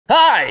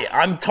Hi,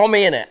 I'm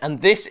TommyInnit,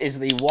 and this is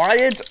the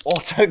WIRED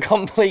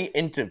Autocomplete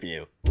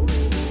Interview.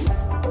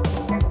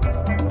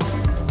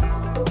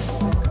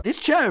 This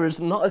chair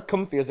is not as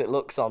comfy as it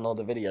looks on all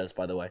the videos,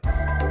 by the way.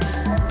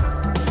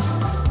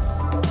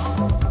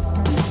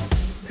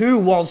 Who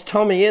was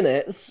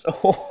TommyInnit's?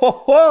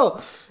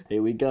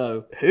 Here we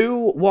go.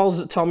 Who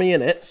was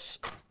TommyInnit's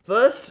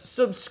first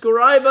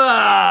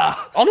subscriber?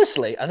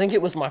 Honestly, I think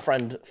it was my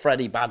friend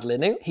Freddie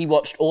Badlinu. He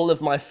watched all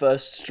of my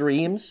first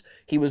streams.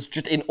 He was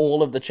just in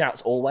all of the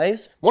chats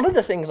always. One of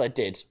the things I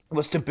did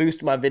was to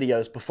boost my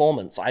videos'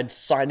 performance. I'd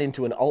sign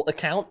into an alt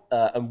account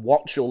and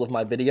watch all of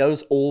my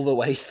videos all the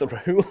way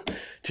through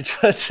to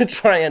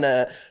try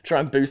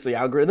and boost the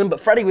algorithm. But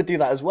Freddie would do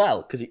that as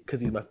well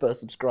because he's my first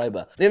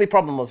subscriber. The only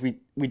problem was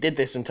we did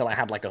this until I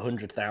had like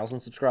 100,000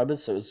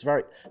 subscribers, so it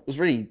was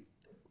really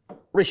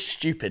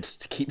stupid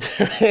to keep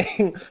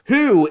doing.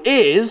 Who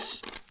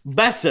is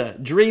better,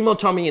 Dream or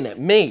TommyInnit?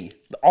 Me.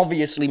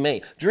 Obviously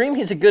me. Dream,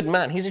 he's a good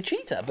man. He's a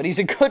cheater, but he's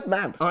a good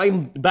man.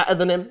 I'm better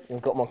than him.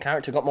 I've got more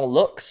character, got more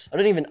looks. I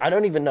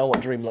don't even know what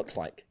Dream looks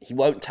like. He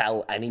won't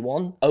tell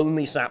anyone.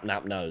 Only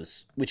Sapnap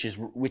knows, which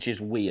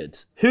is weird.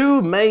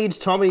 Who made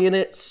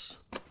TommyInnit's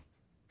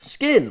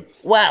skin?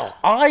 Well,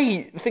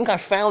 I think I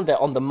found it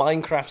on the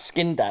Minecraft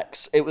skin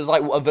decks. It was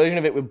like a version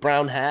of it with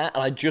brown hair,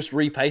 and I just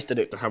repasted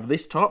it to have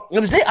this top. I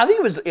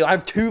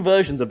have two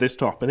versions of this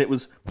top, and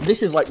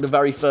this is like the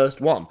very first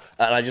one,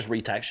 and I just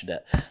retextured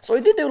it. So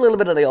I did do a little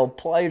bit of the old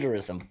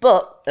plagiarism,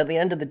 but at the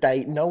end of the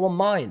day, no one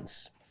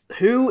minds.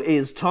 Who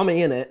is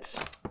TommyInnit's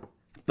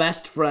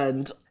best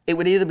friend? It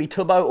would either be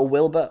Tubbo or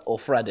Wilbur or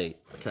Freddy.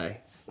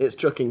 Okay, it's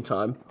chucking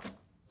time.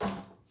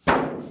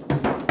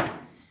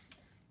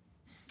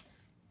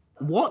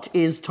 What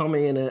is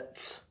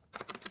TommyInnit's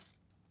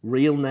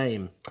real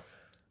name?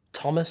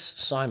 Thomas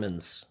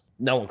Simons.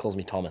 No one calls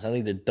me Thomas,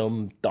 only the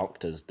dumb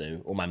doctors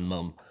do, or my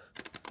mum.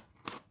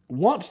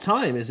 What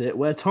time is it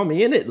where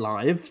TommyInnit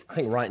live? I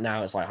think right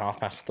now it's like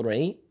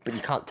 3:30, but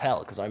you can't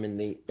tell because I'm in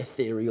the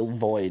ethereal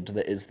void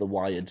that is the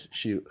Wired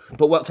shoot.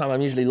 But what time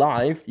I'm usually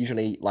live?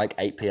 Usually like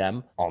 8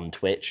 PM on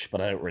Twitch, but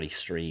I don't really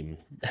stream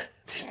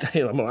these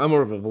days. I'm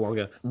more of a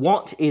vlogger.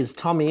 What is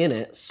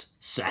TommyInnit's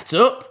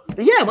setup?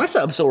 Yeah, my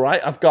setup's all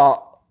right. I've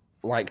got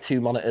like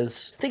 2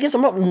 monitors. Thing is,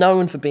 I'm not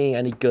known for being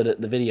any good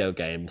at the video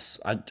games.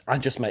 I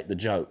just make the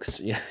jokes,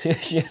 you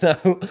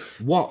know?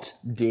 What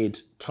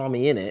did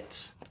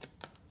TommyInnit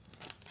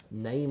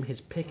name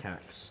his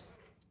pickaxe?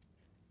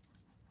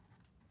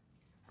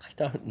 I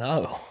don't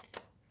know.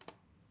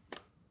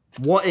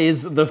 What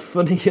is the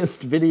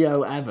funniest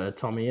video ever,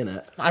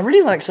 TommyInnit? I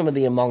really like some of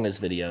the Among Us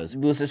videos.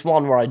 There was this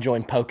one where I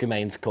joined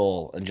Pokemon's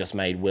call and just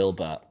made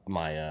Wilbur,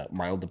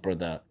 my older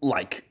brother,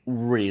 like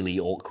really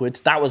awkward.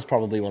 That was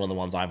probably one of the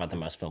ones I've had the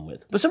most fun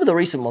with. But some of the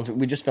recent ones,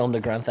 we just filmed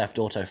a Grand Theft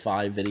Auto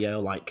 5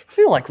 video. Like, I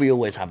feel like we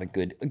always have a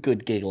good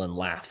giggle and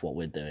laugh what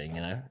we're doing,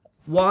 you know?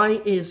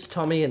 Why is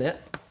TommyInnit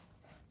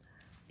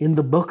in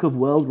the Book of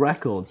World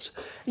Records?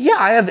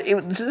 Yeah,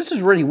 this is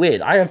really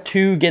weird. I have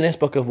 2 Guinness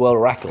Book of World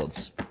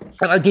Records.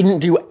 And I didn't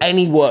do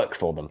any work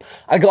for them.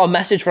 I got a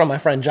message from my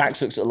friend Jack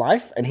Sucks at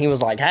Life, and he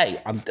was like, hey,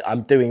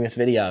 I'm doing this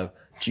video.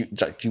 Do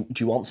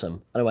you want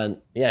some? And I went,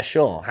 yeah,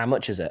 sure. How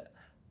much is it?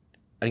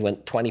 And he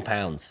went,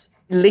 £20.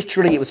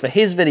 Literally, it was for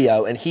his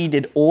video, and he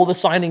did all the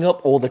signing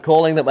up, all the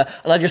calling, and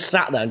I just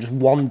sat there, and just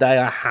one day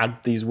I had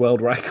these world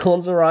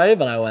records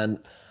arrive, and I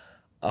went,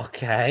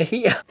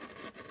 okay.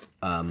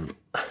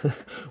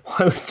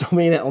 Why was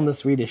TommyInnit on the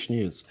Swedish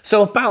news?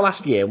 So about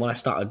last year, when I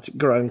started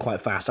growing quite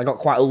fast, I got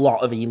quite a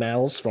lot of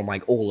emails from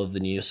like all of the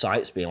news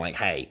sites being like,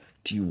 hey,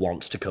 do you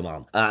want to come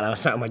on? And I was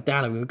sat with my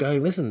dad and we were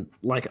going, listen,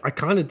 like I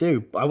kind of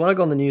do. I want to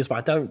go on the news, but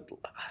I don't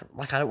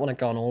want to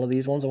go on all of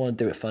these ones. I want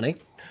to do it funny.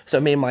 So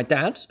me and my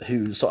dad,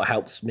 who sort of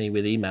helps me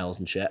with emails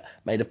and shit,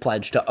 made a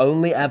pledge to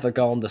only ever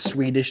go on the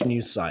Swedish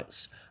news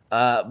sites.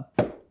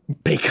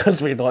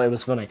 Because we thought it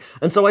was funny.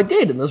 And so I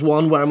did, and there's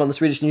one where I'm on the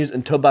Swedish news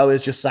and Tubbo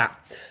is just sat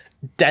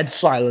dead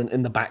silent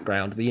in the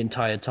background the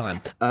entire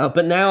time.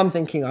 But now I'm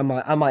thinking I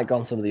might go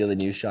on some of the other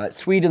news sites.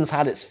 Sweden's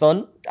had its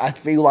fun. I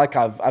feel like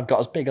I've got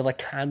as big as I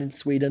can in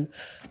Sweden.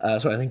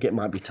 So I think it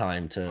might be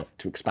time to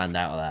expand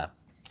out of there.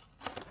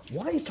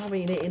 Why is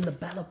TommyInnit in the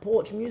Bella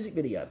Porch music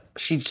video?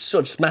 She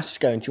sort of just messaged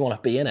going, do you want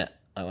to be in it?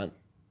 I went,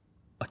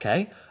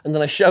 okay. And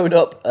then I showed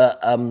up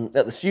at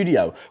the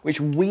studio, which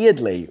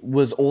weirdly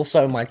was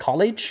also my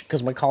college,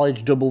 because my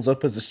college doubles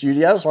up as a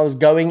studio. So I was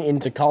going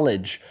into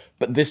college,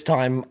 but this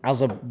time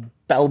as a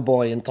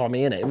bellboy and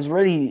TommyInnit. It was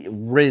really,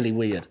 really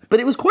weird. But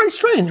it was quite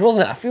strange,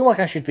 wasn't it? I feel like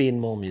I should be in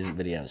more music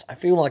videos. I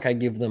feel like I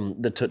give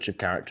them the touch of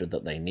character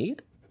that they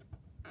need.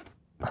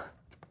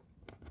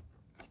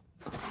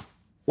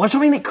 Why is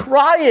TommyInnit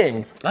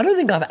crying? I don't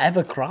think I've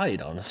ever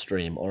cried on a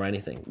stream or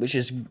anything, which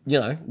is, you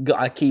know,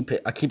 I keep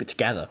it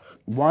together.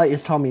 Why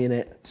is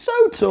TommyInnit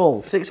so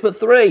tall?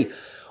 6'3".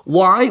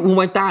 Why? Well,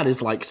 my dad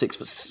is like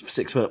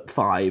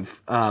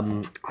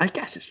 6'5". I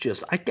guess it's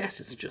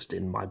just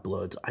in my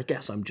blood. I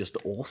guess I'm just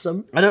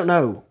awesome. I don't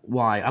know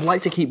why. I'd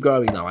like to keep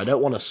growing though. I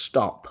don't want to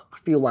stop. I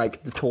feel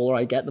like the taller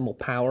I get, the more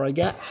power I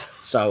get.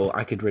 So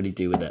I could really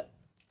do with it.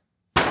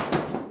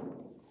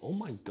 Oh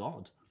my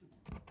God.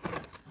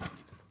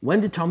 When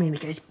did Tommy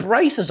get his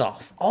braces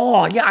off?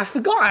 Oh yeah, I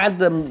forgot I had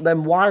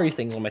them wiry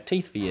things on my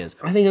teeth for years.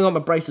 I think I got my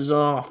braces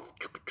off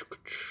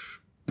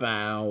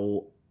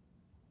about...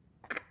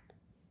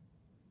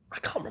 I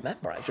can't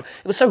remember actually.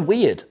 It was so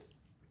weird.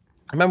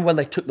 I remember when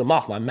they took them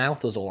off, my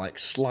mouth was all like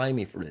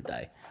slimy for a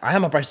day. I had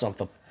my braces on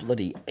for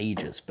bloody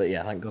ages, but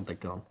yeah, thank God they're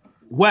gone.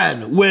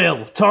 When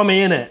will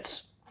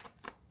TommyInnit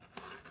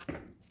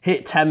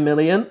hit 10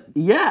 million?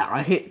 Yeah,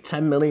 I hit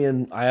 10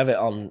 million. I have it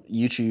on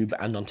YouTube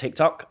and on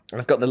TikTok.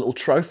 I've got the little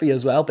trophy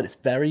as well, but it's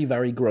very,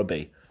 very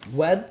grubby.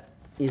 When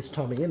is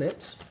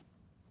TommyInnit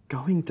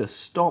going to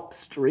stop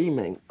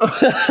streaming?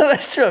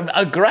 That's so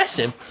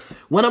aggressive.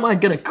 When am I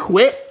gonna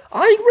quit?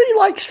 I really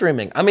like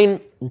streaming. I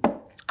mean,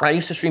 I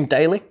used to stream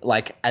daily,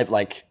 like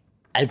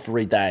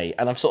every day,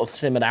 and I've sort of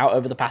simmered out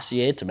over the past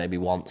year to maybe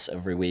once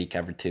every week,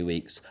 every 2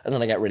 weeks, and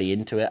then I get really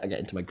into it, I get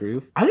into my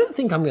groove. I don't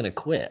think I'm gonna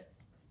quit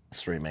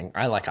streaming.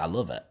 I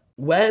love it.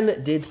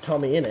 When did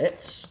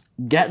TommyInnit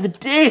get the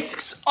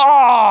discs?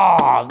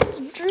 Oh,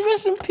 Dream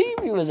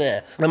SMP was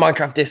here. The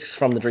Minecraft discs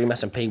from the Dream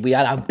SMP. We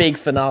had our big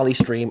finale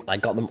stream. I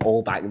got them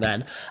all back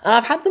then, and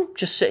I've had them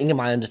just sitting in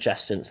my under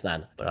chest since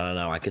then. But I don't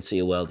know, I could see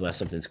a world where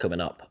something's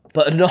coming up.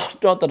 But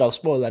not that I'll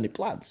spoil any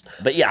plans.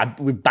 But yeah,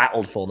 we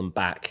battled for them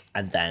back,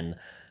 and then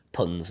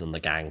Puns and the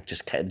gang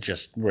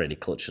just really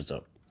clutches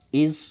up.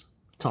 Is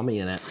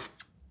TommyInnit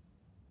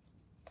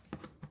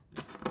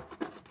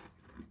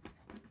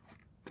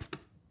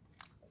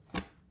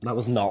That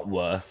was not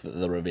worth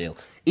the reveal.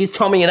 Is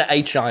TommyInnit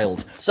a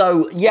child?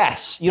 So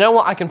yes, you know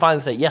what, I can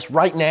finally say, yes,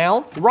 right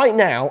now,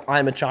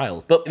 I'm a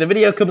child. But the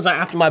video comes out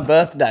after my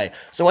birthday.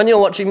 So when you're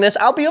watching this,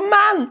 I'll be a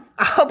man.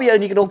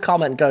 And you can all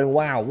comment going,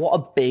 wow, what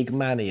a big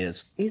man he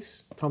is.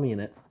 Is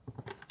TommyInnit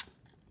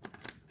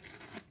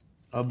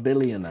a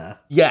billionaire?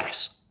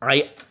 Yes,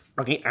 I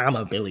am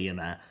a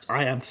billionaire.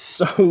 I have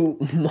so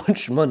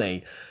much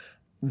money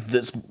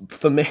that's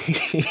for me.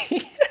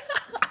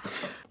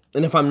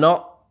 And if I'm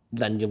not,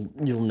 then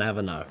you'll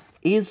never know.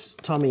 Is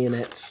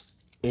TommyInnit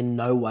in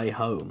no way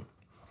home?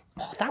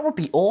 Oh, that would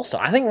be awesome.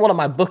 I think one of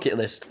my bucket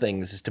list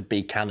things is to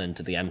be canon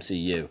to the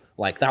MCU.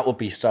 Like, that would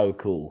be so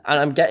cool. And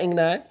I'm getting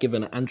there,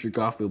 given Andrew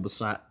Garfield was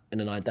sat in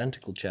an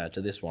identical chair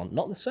to this one.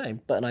 Not the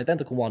same, but an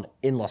identical one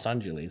in Los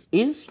Angeles.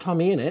 Is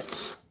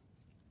TommyInnit...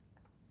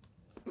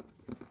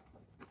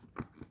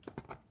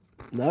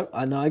 No,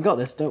 I know I got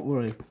this, don't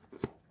worry.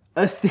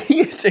 A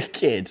theatre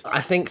kid?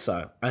 I think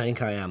so. I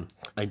think I am.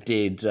 I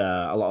did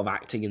a lot of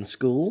acting in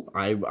school.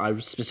 I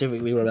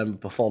specifically remember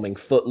performing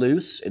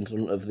Footloose in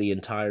front of the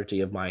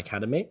entirety of my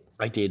academy.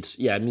 I did,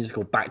 yeah, a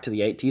musical Back to the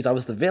 80s. I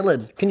was the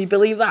villain. Can you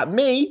believe that?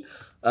 Me?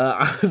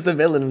 I was the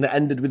villain, and it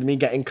ended with me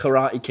getting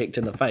karate kicked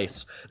in the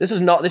face. This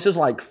was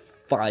like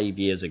 5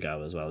 years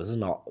ago as well. This is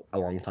not a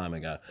long time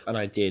ago. And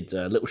I did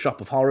Little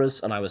Shop of Horrors,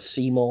 and I was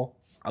Seymour.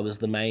 I was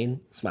the main.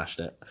 Smashed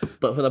it.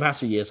 But for the past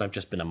few years, I've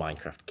just been a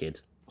Minecraft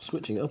kid.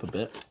 Switching it up a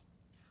bit.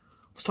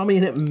 Was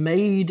TommyInnit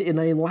made in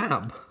a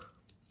lab?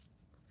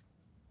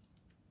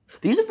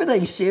 These have been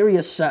a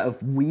serious set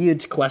of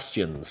weird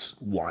questions,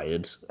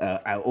 Wired,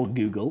 or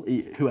Google,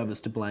 whoever's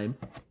to blame.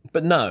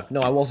 But no,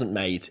 I wasn't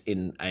made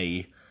in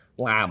a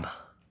lab.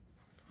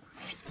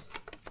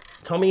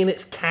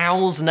 TommyInnit's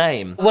cow's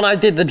name. When I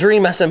did the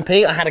Dream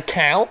SMP, I had a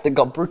cow that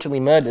got brutally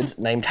murdered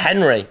named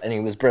Henry, and he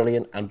was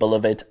brilliant and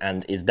beloved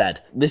and is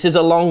dead. This is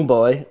a long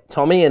boy.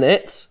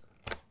 TommyInnit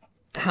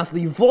has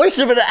the voice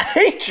of an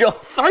angel.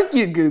 Thank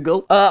you,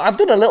 Google. I've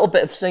done a little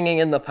bit of singing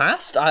in the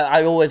past.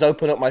 I always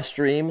open up my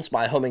streams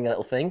by humming a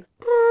little thing.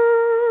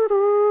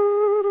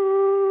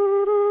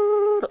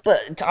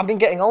 But I've been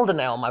getting older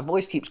now, and my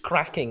voice keeps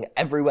cracking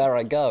everywhere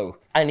I go.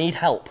 I need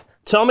help.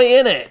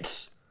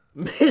 TommyInnit.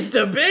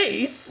 Mr.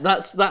 Beast?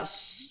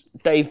 That's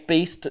Dave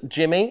Beast,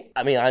 Jimmy.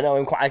 I mean, I know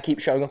him quite, I keep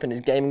showing up in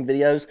his gaming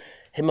videos.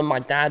 Him and my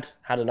dad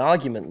had an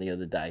argument the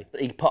other day.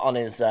 He put on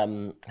his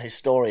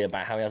story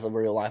about how he has a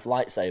real-life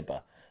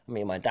lightsaber. I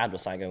mean, my dad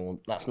was saying, well,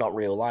 that's not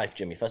real life,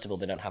 Jimmy. First of all,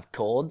 they don't have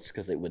cords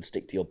because it would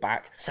stick to your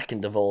back.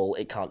 Second of all,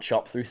 it can't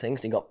chop through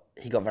things. He got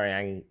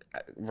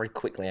very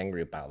quickly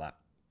angry about that.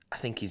 I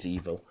think he's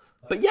evil.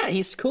 But yeah,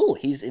 he's cool.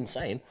 He's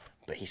insane,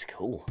 but he's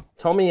cool.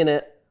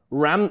 TommyInnit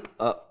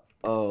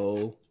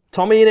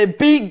TommyInnit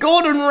beat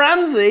Gordon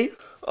Ramsay.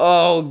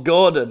 Oh,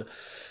 Gordon.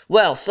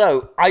 Well,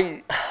 so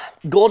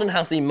Gordon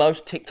has the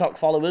most TikTok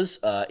followers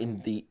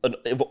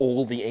of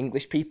all the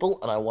English people,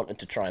 and I wanted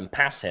to try and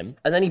pass him.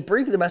 And then he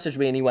briefly messaged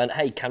me and he went,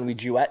 hey, can we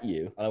duet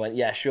you? And I went,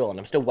 yeah, sure. And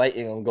I'm still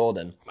waiting on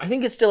Gordon. I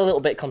think it's still a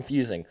little bit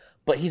confusing,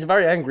 but he's a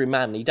very angry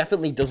man. He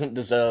definitely doesn't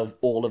deserve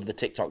all of the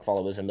TikTok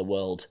followers in the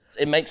world.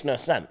 It makes no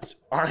sense.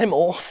 I'm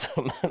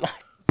awesome.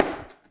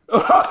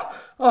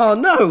 Oh,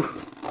 no.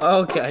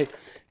 Okay.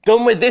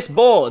 Done with this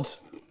board.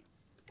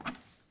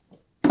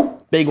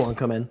 Big one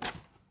coming.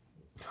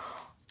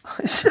 How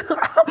am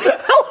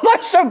I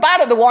so bad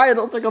at the WIRED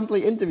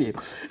Autocomplete Interview?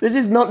 This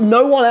is not,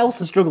 no one else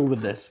has struggled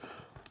with this.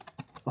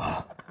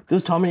 Oh,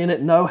 Does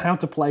TommyInnit know how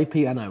to play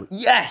piano?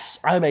 Yes,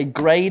 I'm a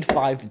grade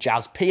 5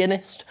 jazz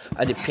pianist.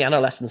 I did piano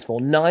lessons for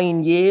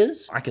 9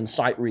 years. I can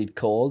sight read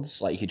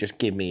chords. Like, you could just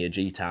give me a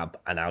G tab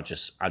and I'll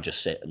just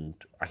sit and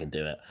I can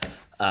do it.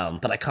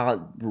 But I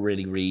can't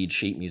really read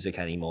sheet music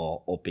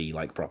anymore or be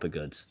like proper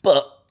good.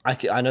 But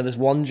I know there's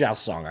one jazz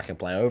song I can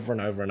play over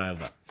and over and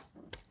over.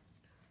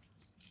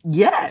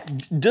 Yeah,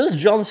 does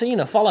John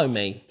Cena follow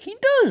me? He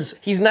does.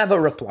 He's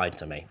never replied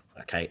to me.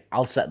 Okay,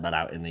 I'll set that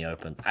out in the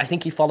open. I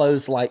think he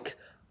follows like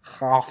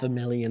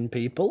 500,000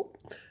 people,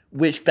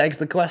 which begs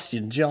the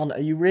question, John, are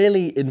you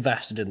really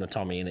invested in the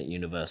TommyInnit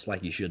universe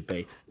like you should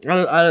be?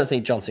 I don't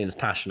think John Cena's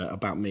passionate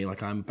about me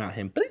like I'm about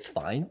him, but it's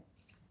fine.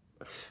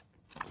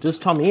 Does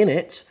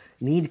TommyInnit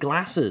need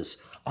glasses?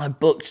 I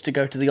booked to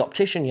go to the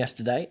optician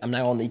yesterday. I'm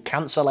now on the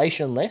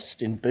cancellation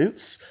list in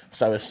Boots,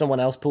 so if someone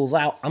else pulls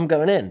out, I'm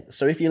going in.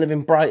 So if you live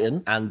in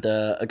Brighton and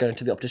are going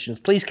to the opticians,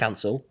 please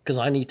cancel, because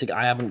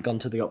I haven't gone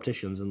to the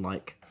opticians in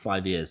like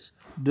 5 years.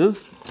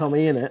 Does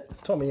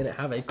TommyInnit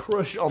have a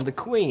crush on the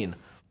Queen?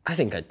 I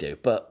think I do,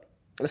 but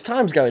as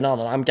time's going on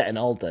and I'm getting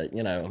older,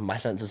 you know, my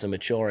senses are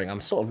maturing,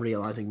 I'm sort of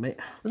realising, mate,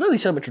 there's only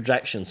so much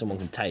rejection someone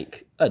can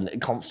take and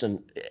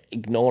constant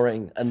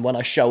ignoring. And when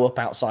I show up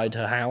outside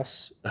her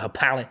house, her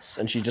palace,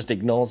 and she just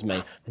ignores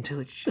me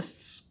until it's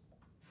just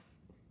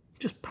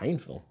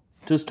painful.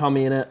 Does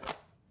TommyInnit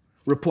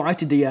reply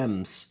to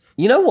DMs?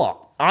 You know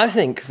what? I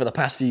think for the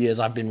past few years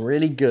I've been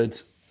really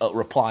good at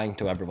replying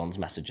to everyone's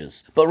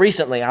messages. But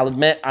recently, I'll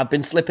admit, I've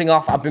been slipping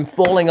off, I've been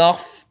falling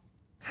off.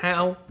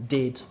 How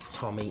did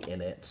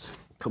TommyInnit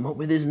come up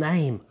with his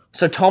name?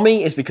 So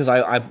Tommy is because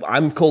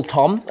I'm called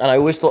Tom, and I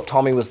always thought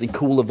Tommy was the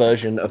cooler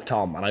version of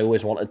Tom, and I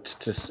always wanted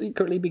to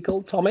secretly be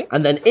called Tommy.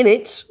 And then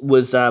Innit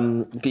was,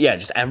 yeah,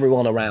 just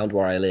everyone around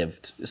where I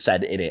lived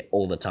said Innit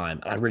all the time,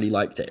 and I really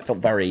liked it. It felt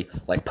very,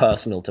 like,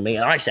 personal to me,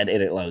 and I said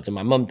Innit loads, and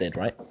my mum did,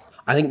 right?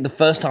 I think the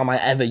first time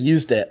I ever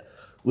used it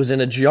was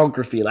in a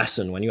geography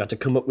lesson when you had to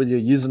come up with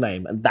your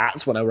username, and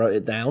that's when I wrote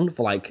it down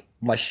for like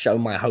my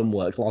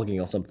homework logging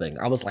or something.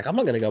 I was like, I'm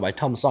not gonna go by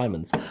Tom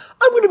Simons.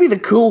 I'm gonna be the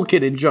cool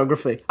kid in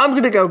geography. I'm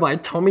gonna go by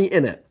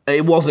TommyInnit.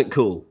 It wasn't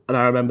cool, and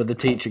I remember the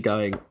teacher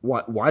going,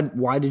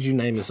 why did you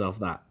name yourself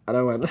that? And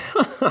I went,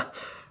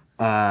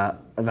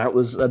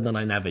 and then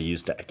I never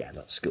used it again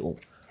at school.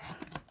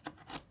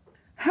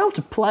 How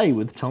to play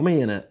with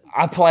TommyInnit?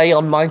 I play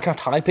on Minecraft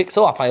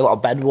Hypixel. I play a lot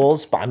of Bed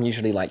Wars, but I'm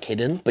usually like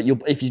hidden. But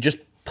if you just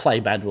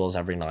play Bed Wars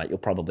every night, you'll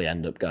probably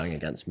end up going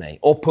against me.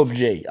 Or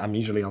PUBG, I'm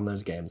usually on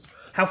those games.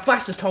 How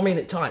fast does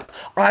TommyInnit type?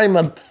 I'm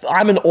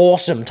an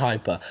awesome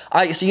typer.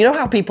 So you know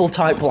how people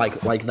type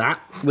like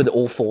that, with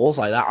all fours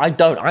like that? I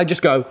don't, I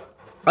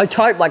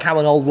type like how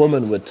an old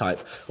woman would type,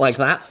 like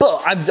that.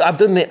 But I've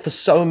done it for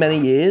so many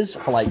years,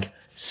 for like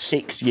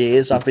 6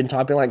 years I've been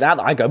typing like that,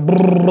 I go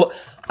brrr,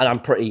 and I'm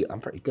pretty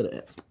good at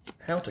it.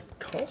 How to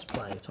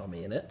cosplay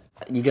TommyInnit?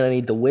 You're gonna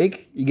need the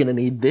wig, you're gonna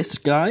need this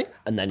guy,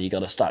 and then you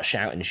gotta start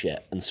shouting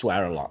shit and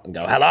swear a lot and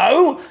go,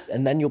 hello,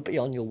 and then you'll be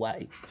on your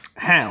way.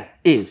 How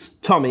is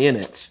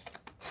TommyInnit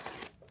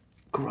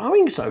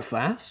growing so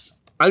fast?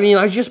 I mean,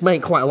 I just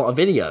make quite a lot of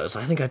videos.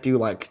 I think I do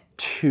like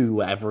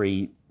two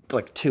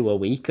a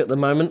week at the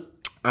moment.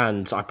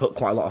 And I put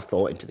quite a lot of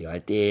thought into the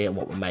idea and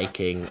what we're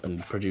making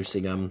and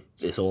producing them.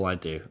 It's all I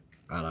do.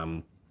 And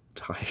I'm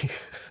tired.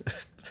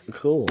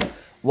 Cool.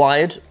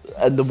 Wired,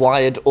 and the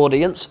Wired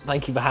audience,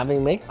 thank you for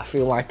having me. I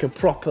feel like a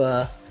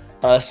proper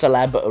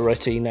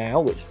celebrity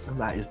now, which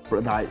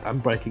I'm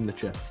breaking the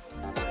chair.